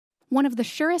One of the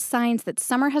surest signs that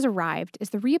summer has arrived is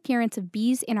the reappearance of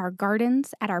bees in our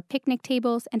gardens, at our picnic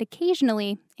tables, and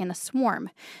occasionally in a swarm.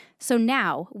 So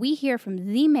now we hear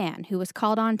from the man who was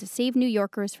called on to save New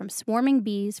Yorkers from swarming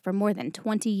bees for more than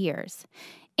 20 years.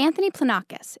 Anthony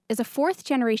Planakis is a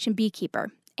fourth-generation beekeeper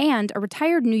and a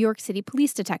retired New York City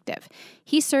police detective.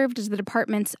 He served as the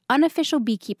department's unofficial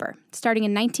beekeeper starting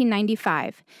in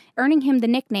 1995, earning him the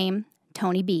nickname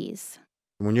Tony Bees.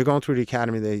 When you're going through the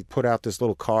academy, they put out this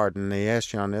little card and they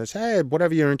ask you on this, hey,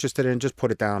 whatever you're interested in, just put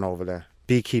it down over there.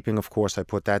 Beekeeping, of course, I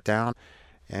put that down.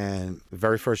 And the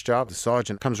very first job, the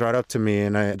sergeant comes right up to me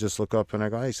and I just look up and I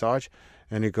go, hey, Sarge.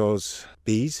 And he goes,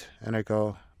 bees? And I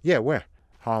go, yeah, where?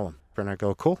 Harlem. And I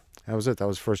go, cool. That was it. That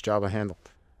was the first job I handled.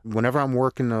 Whenever I'm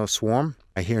working a swarm,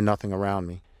 I hear nothing around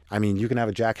me. I mean, you can have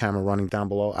a jackhammer running down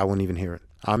below. I wouldn't even hear it.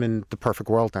 I'm in the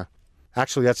perfect world now.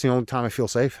 Actually, that's the only time I feel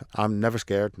safe. I'm never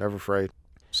scared, never afraid.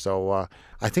 So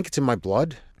I think it's in my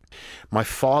blood. My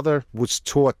father was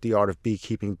taught the art of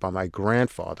beekeeping by my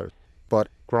grandfather, but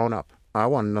growing up, I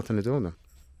wanted nothing to do with them.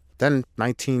 Then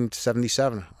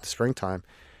 1977, springtime,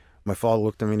 my father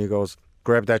looked at me and he goes,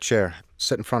 grab that chair,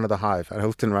 sit in front of the hive. I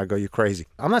looked at him and I go, you're crazy.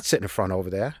 I'm not sitting in front over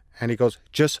there. And he goes,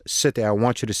 just sit there. I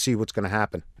want you to see what's going to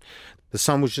happen. The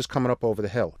sun was just coming up over the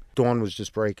hill. Dawn was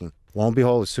just breaking. Lo and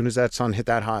behold, as soon as that sun hit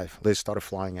that hive, they started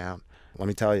flying out. Let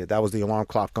me tell you, that was the alarm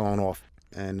clock going off.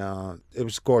 And it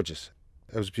was gorgeous.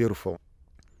 It was beautiful.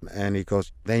 And he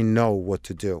goes, they know what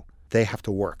to do. They have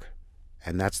to work.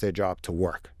 And that's their job, to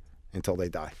work until they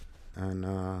die. And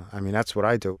I mean, that's what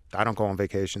I do. I don't go on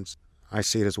vacations. I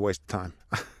see it as a waste of time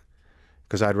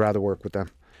because I'd rather work with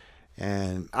them.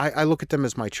 And I look at them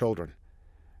as my children,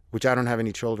 which I don't have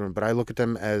any children, but I look at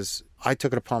them as I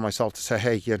took it upon myself to say,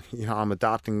 hey, you know, I'm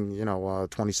adopting,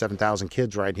 27,000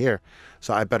 kids right here,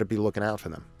 so I better be looking out for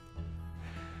them.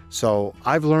 So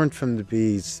I've learned from the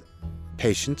bees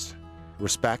patience,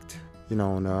 respect,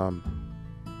 and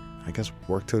I guess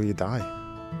work till you die.